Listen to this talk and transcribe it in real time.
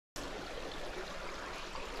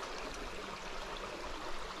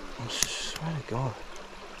I swear to God,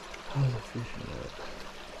 how was I fishing that?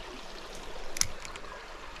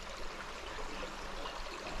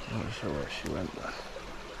 I'm not sure where she went though.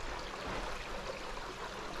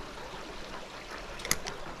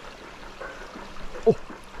 Oh!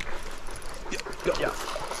 Yeah.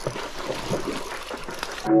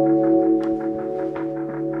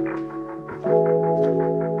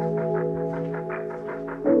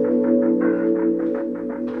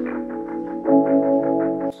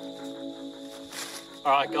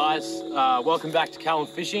 Alright guys, welcome back to Calum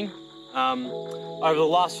Fishing. Over the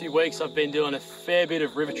last few weeks I've been doing a fair bit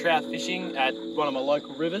of river trout fishing at one of my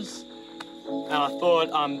local rivers. And I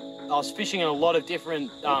thought I was fishing in a lot of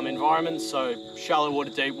different environments, so shallow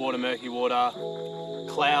water, deep water, murky water,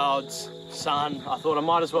 clouds, sun. I thought I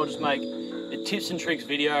might as well just make a tips and tricks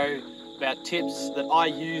video about tips that I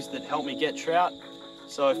use that help me get trout.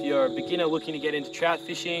 So if you're a beginner looking to get into trout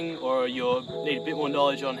fishing, or you need a bit more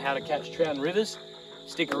knowledge on how to catch trout in rivers,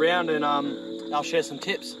 stick around and I'll share some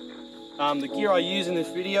tips. The gear I use in this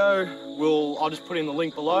video, I'll just put in the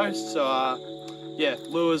link below. So yeah,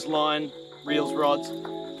 lures, line, reels, rods,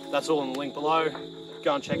 that's all in the link below.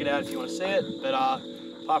 Go and check it out if you want to see it. But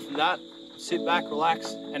apart from that, sit back,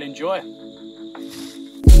 relax and enjoy.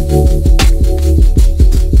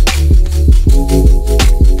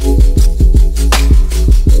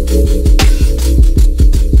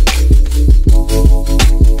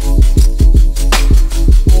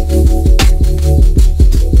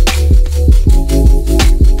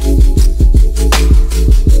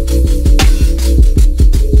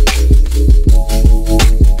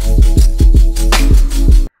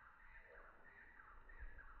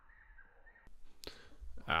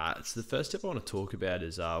 So the first tip I want to talk about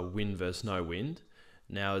is wind versus no wind.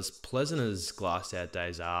 Now, as pleasant as glassed out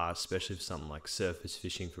days are, especially for something like surface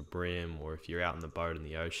fishing for brim, or if you're out in the boat in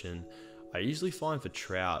the ocean, I usually find for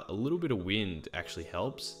trout a little bit of wind actually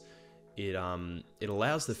helps. It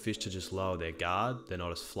allows the fish to just lower their guard. They're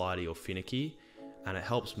not as flighty or finicky, and it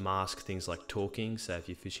helps mask things like talking. So if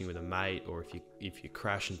you're fishing with a mate, or if you're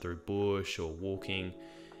crashing through bush or walking,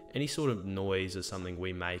 any sort of noise or something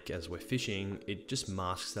we make as we're fishing, it just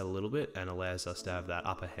masks that a little bit and allows us to have that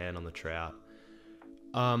upper hand on the trout.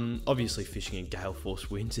 Obviously fishing in gale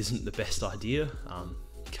force winds isn't the best idea.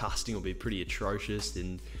 Casting will be pretty atrocious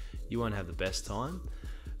and you won't have the best time.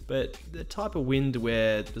 But the type of wind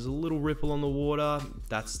where there's a little ripple on the water,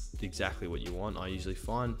 that's exactly what you want. I usually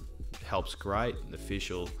find it helps great. The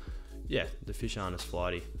fish aren't as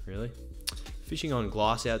flighty, really. Fishing on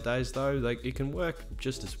glass out days though, it can work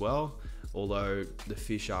just as well, although the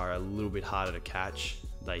fish are a little bit harder to catch.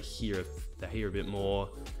 They hear a bit more,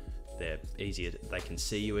 they're easier, they can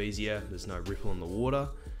see you easier, there's no ripple in the water.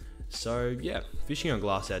 So yeah, fishing on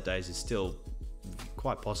glass out days is still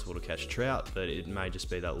quite possible to catch trout, but it may just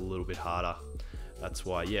be that little bit harder. That's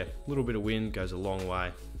why, yeah, a little bit of wind goes a long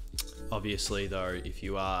way. Obviously though, if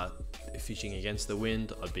you are fishing against the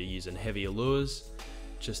wind, I'd be using heavier lures,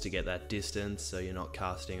 just to get that distance so you're not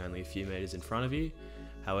casting only a few meters in front of you.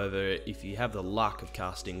 However, if you have the luck of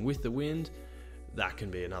casting with the wind, that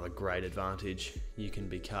can be another great advantage. You can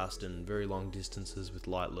be casting very long distances with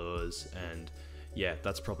light lures, and yeah,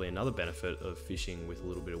 that's probably another benefit of fishing with a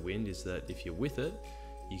little bit of wind, is that if you're with it,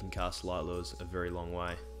 you can cast light lures a very long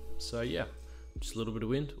way. So yeah, just a little bit of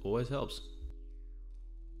wind always helps.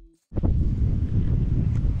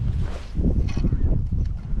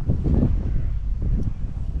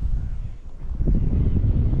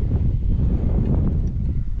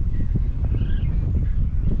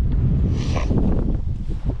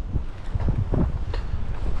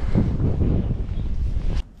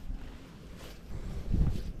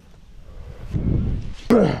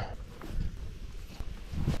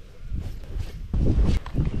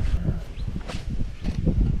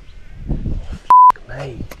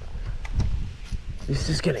 Me. This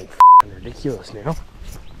is getting ridiculous now.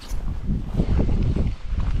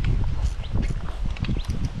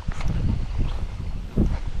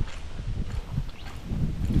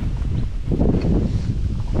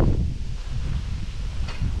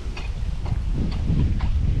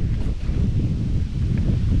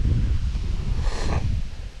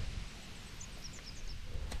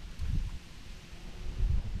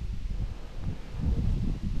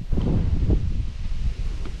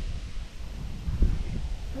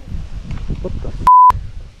 What the f***?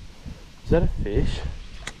 Is that a fish?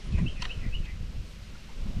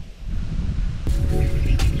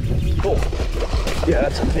 Oh, yeah,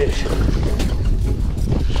 that's a fish.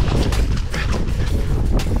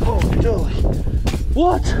 Oh, Jolly.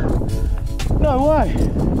 What? No way.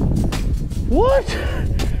 What?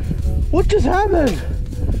 What just happened?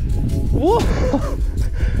 What?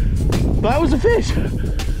 That was a fish.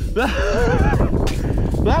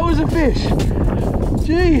 That was a fish.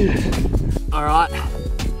 Jeez. All right,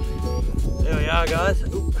 there we are, guys.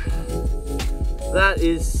 Oop. That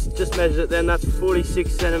is, just measured it then, that's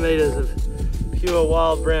 46 centimeters of pure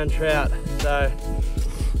wild brown trout. So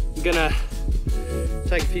I'm gonna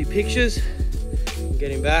take a few pictures and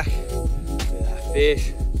get him back with that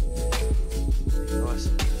fish.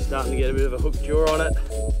 Nice, starting to get a bit of a hook jaw on it.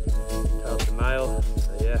 Tail's the male,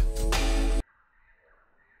 so yeah.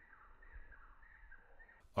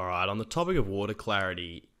 Alright, on the topic of water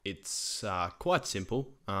clarity, it's quite simple.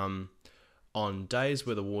 On days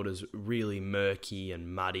where the water's really murky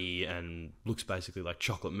and muddy and looks basically like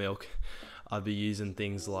chocolate milk, I'd be using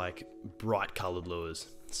things like bright coloured lures.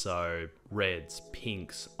 So reds,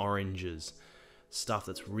 pinks, oranges, stuff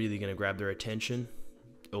that's really going to grab their attention.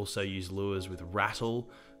 Also use lures with rattle,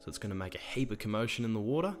 so it's going to make a heap of commotion in the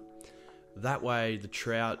water. That way the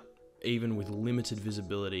trout, even with limited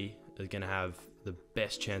visibility, are going to have the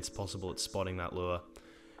best chance possible at spotting that lure.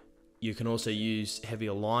 You can also use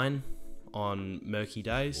heavier line on murky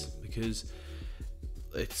days because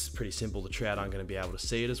it's pretty simple, the trout aren't going to be able to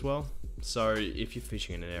see it as well. So if you're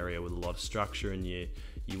fishing in an area with a lot of structure and you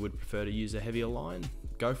would prefer to use a heavier line,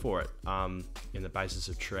 go for it. In the basis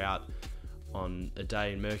of trout on a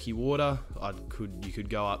day in murky water, you could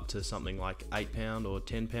go up to something like 8 pound or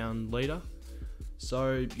 10 pound leader.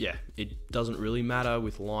 So yeah, it doesn't really matter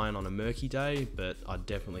with line on a murky day, but I'd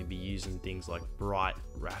definitely be using things like bright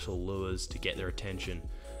rattle lures to get their attention,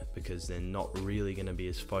 because they're not really going to be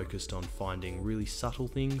as focused on finding really subtle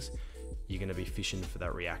things. You're going to be fishing for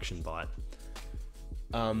that reaction bite.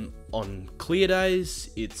 On clear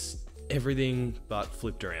days, it's everything but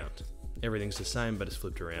flipped around. Everything's the same, but it's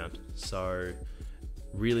flipped around. So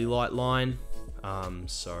really light line,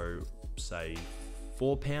 so say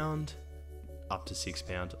 4 pound up to 6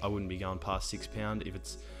 pound. I wouldn't be going past 6 pound. If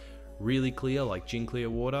it's really clear, like gin clear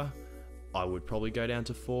water, I would probably go down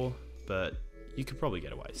to 4, but you could probably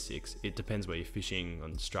get away 6. It depends where you're fishing,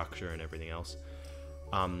 on structure and everything else.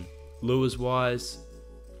 Lures wise,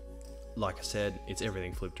 like I said, it's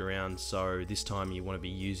everything flipped around. So this time you want to be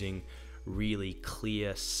using really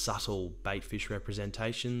clear, subtle bait fish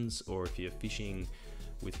representations, or if you're fishing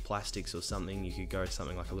with plastics or something, you could go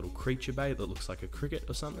something like a little creature bait that looks like a cricket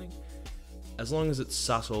or something. As long as it's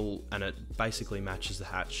subtle and it basically matches the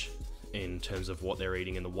hatch in terms of what they're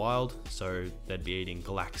eating in the wild. So they'd be eating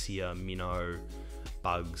galaxia, minnow,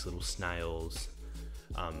 bugs, little snails,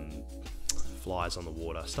 flies on the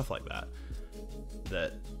water, stuff like that.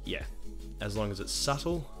 That, yeah, as long as it's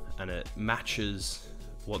subtle and it matches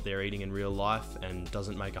what they're eating in real life and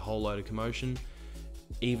doesn't make a whole load of commotion,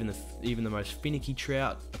 even the most finicky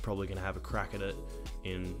trout are probably going to have a crack at it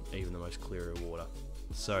in even the most clearer water.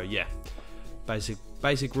 So yeah,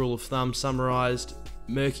 basic rule of thumb summarized: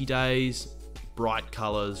 murky days, bright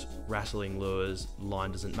colors, rattling lures,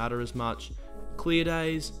 line doesn't matter as much. Clear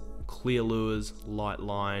days, clear lures, light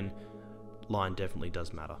line definitely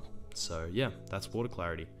does matter. So yeah, that's water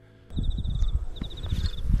clarity.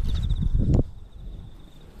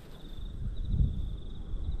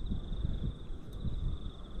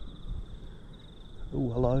 Oh,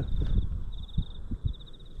 hello.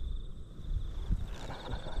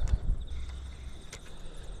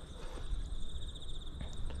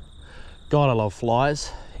 God, I love flies,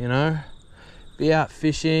 you know. Be out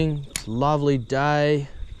fishing, it's a lovely day,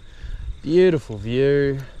 beautiful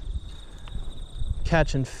view,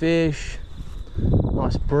 catching fish,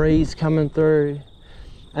 nice breeze coming through,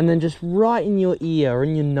 and then just right in your ear or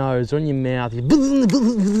in your nose or in your mouth,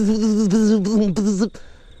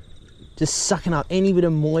 just sucking up any bit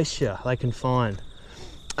of moisture they can find.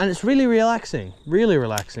 And it's really relaxing,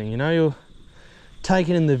 you know. You're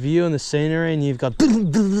taking in the view and the scenery, and you've got,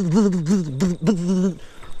 and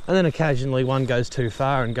then occasionally one goes too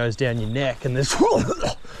far and goes down your neck, and there's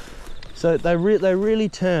so they really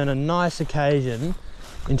turn a nice occasion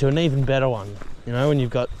into an even better one, you know, when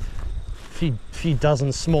you've got a few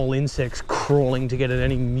dozen small insects crawling to get at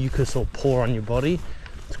any mucus or pore on your body.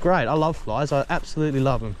 It's great. I love flies. I absolutely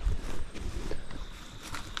love them.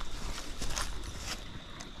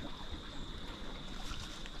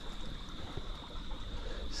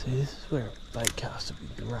 See, this is where a bait cast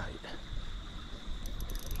would be great.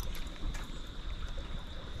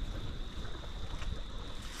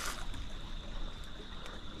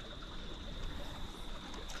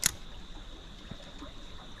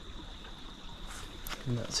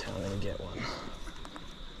 And that's how I'm going to get one.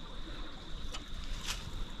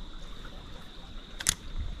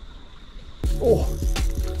 Oh!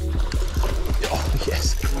 Oh,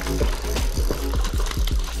 yes!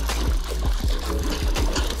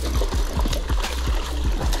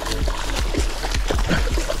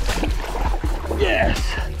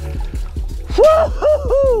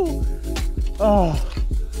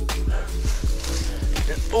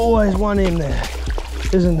 always one in there,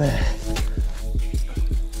 isn't there?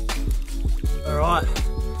 All right,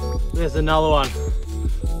 there's another one.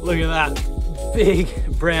 Look at that, big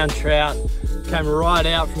brown trout. Came right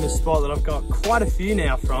out from a spot that I've got quite a few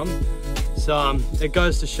now from. So it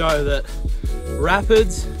goes to show that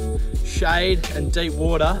rapids, shade and deep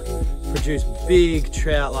water produce big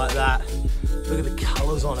trout like that. Look at the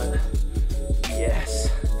colors on it. Yes.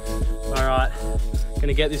 All right,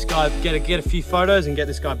 gonna get this guy, get a few photos and get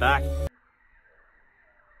this guy back.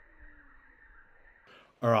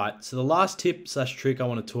 All right, so the last tip slash trick I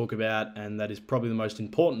want to talk about, and that is probably the most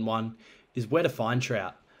important one, is where to find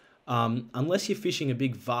trout. Unless you're fishing a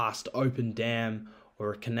big vast open dam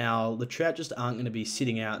or a canal, the trout just aren't going to be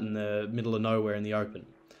sitting out in the middle of nowhere in the open.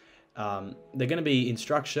 They're going to be in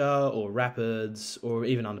structure or rapids or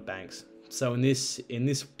even under banks. So in this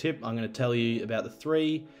tip, I'm going to tell you about the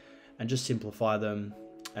three and just simplify them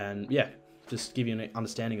and yeah, just give you an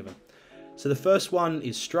understanding of them. So the first one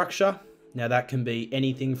is structure. Now that can be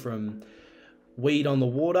anything from weed on the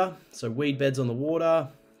water, so weed beds on the water,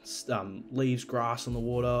 leaves, grass on the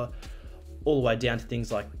water, all the way down to things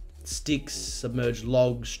like sticks, submerged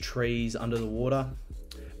logs, trees under the water.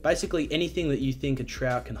 Basically anything that you think a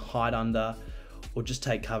trout can hide under or just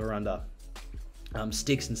take cover under.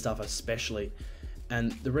 Sticks and stuff especially.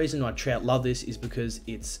 And the reason why trout love this is because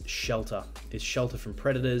it's shelter. It's shelter from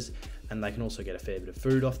predators, and they can also get a fair bit of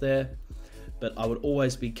food off there. But I would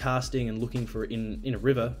always be casting and looking for, in a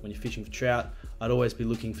river, when you're fishing for trout, I'd always be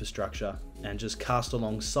looking for structure and just cast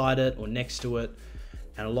alongside it or next to it.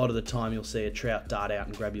 And a lot of the time you'll see a trout dart out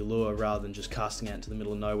and grab your lure rather than just casting out into the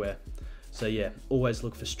middle of nowhere. So yeah, always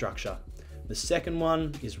look for structure. The second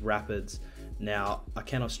one is rapids. Now, I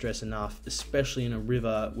cannot stress enough, especially in a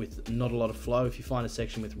river with not a lot of flow, if you find a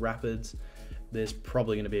section with rapids, there's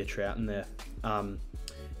probably going to be a trout in there.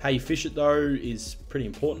 How you fish it though is pretty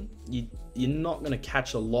important. You're not going to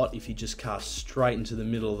catch a lot if you just cast straight into the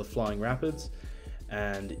middle of the flowing rapids.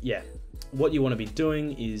 And yeah, what you want to be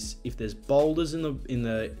doing is, if there's boulders in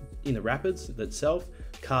the rapids itself,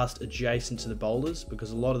 cast adjacent to the boulders,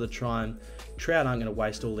 because a lot of the time trout aren't going to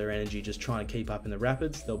waste all their energy just trying to keep up in the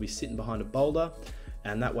rapids. They'll be sitting behind a boulder,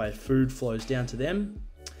 and that way food flows down to them.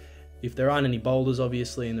 If there aren't any boulders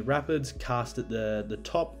obviously in the rapids, cast at the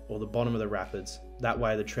top or the bottom of the rapids. That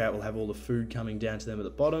way the trout will have all the food coming down to them at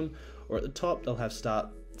the bottom, or at the top they'll have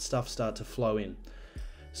stuff start to flow in.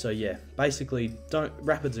 So yeah, basically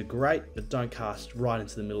rapids are great, but don't cast right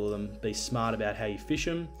into the middle of them. Be smart about how you fish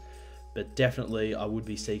them, but definitely I would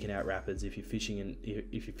be seeking out rapids if you're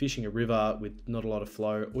fishing a river with not a lot of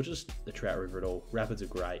flow, or just the trout river at all. Rapids are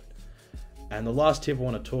great. And the last tip I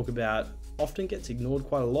want to talk about often gets ignored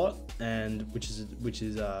quite a lot, and which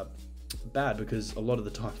is bad, because a lot of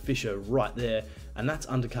the time fish are right there, and that's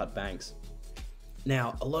undercut banks.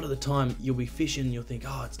 Now, a lot of the time you'll be fishing, you'll think,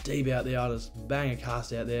 oh, it's deep out there, I'll just bang a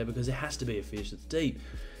cast out there because there has to be a fish. It's deep,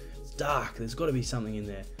 it's dark, there's got to be something in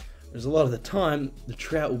there. Whereas a lot of the time, the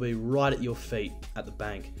trout will be right at your feet at the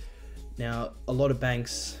bank. Now, a lot of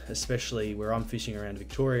banks, especially where I'm fishing around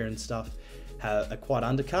Victoria and stuff, are quite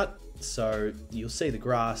undercut. So you'll see the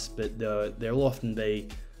grass, but there'll often be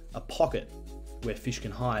a pocket where fish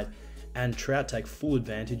can hide, and trout take full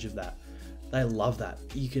advantage of that. They love that.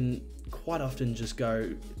 You can quite often just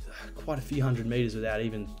go quite a few hundred meters without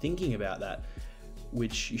even thinking about that,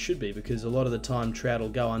 which you should be, because a lot of the time trout will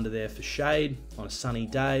go under there for shade on a sunny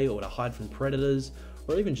day, or to hide from predators,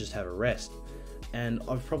 or even just have a rest. And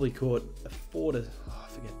I've probably caught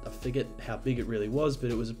I forget how big it really was, but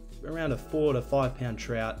it was around a 4 to 5 pound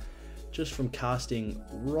trout just from casting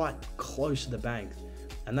right close to the bank.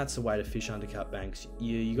 And that's the way to fish undercut banks.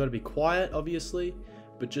 You got to be quiet obviously,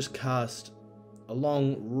 but just cast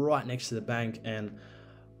along right next to the bank, and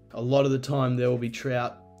a lot of the time there will be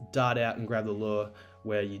trout dart out and grab the lure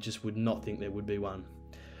where you just would not think there would be one.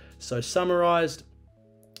 So summarized,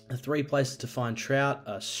 the 3 places to find trout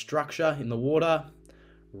are structure in the water,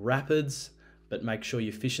 rapids, but make sure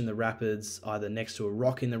you fish in the rapids either next to a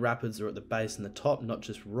rock in the rapids or at the base and the top, not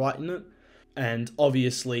just right in it. And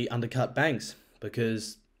obviously undercut banks,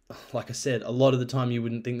 because like I said, a lot of the time you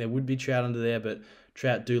wouldn't think there would be trout under there, but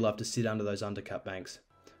trout do love to sit under those undercut banks.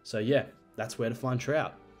 So yeah, that's where to find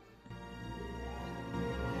trout.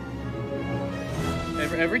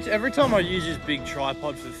 Every time I use this big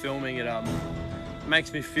tripod for filming, it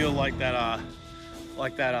makes me feel like that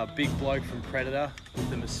big bloke from Predator with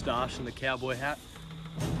the moustache and the cowboy hat.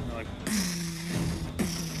 Like,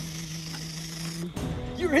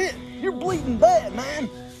 You're hit. You're bleeding bad, man.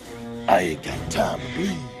 I ain't got time to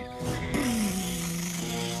bleed.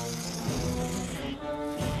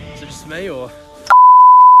 is it just me or?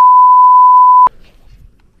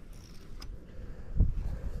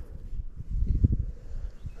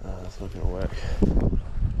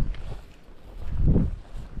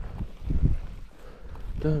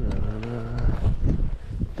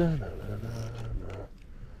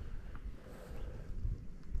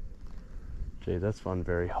 Gee, that's one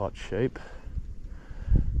very hot sheep.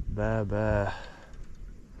 Ba ba.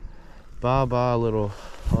 Ba ba, little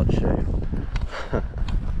hot sheep.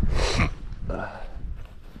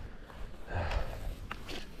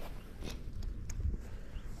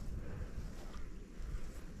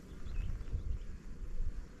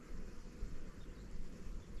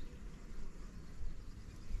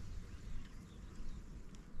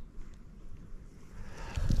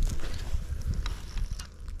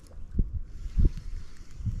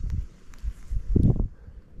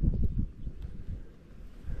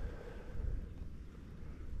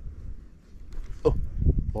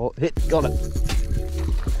 Oh, hit, got it.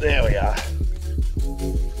 There we are.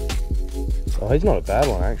 Oh, he's not a bad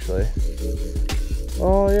one actually.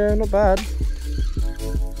 Oh yeah, not bad.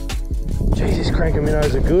 Jeez, these cranker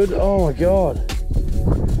minnows are good. Oh my god.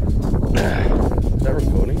 Is that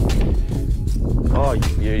recording? Oh, you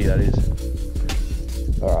beauty that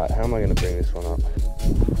is. Alright, how am I going to bring this one up?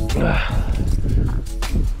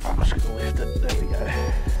 I'm just going to lift it. There we go.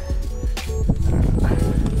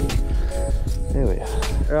 There we are.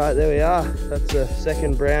 Alright, there we are. That's the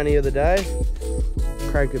second brownie of the day.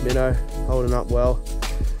 Cranker minnow holding up well.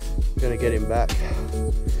 Gonna get him back.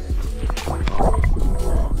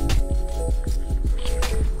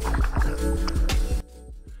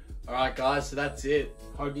 Alright guys, so that's it.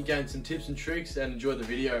 Hope you gained some tips and tricks and enjoyed the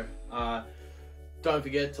video. Don't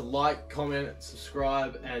forget to like, comment,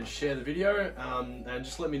 subscribe and share the video, and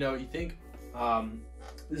just let me know what you think.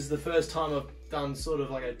 This is the first time I've done sort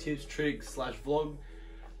of like a tips, tricks / vlog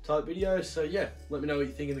type video, so yeah, let me know what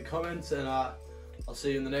you think in the comments, and I'll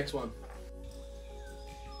see you in the next one.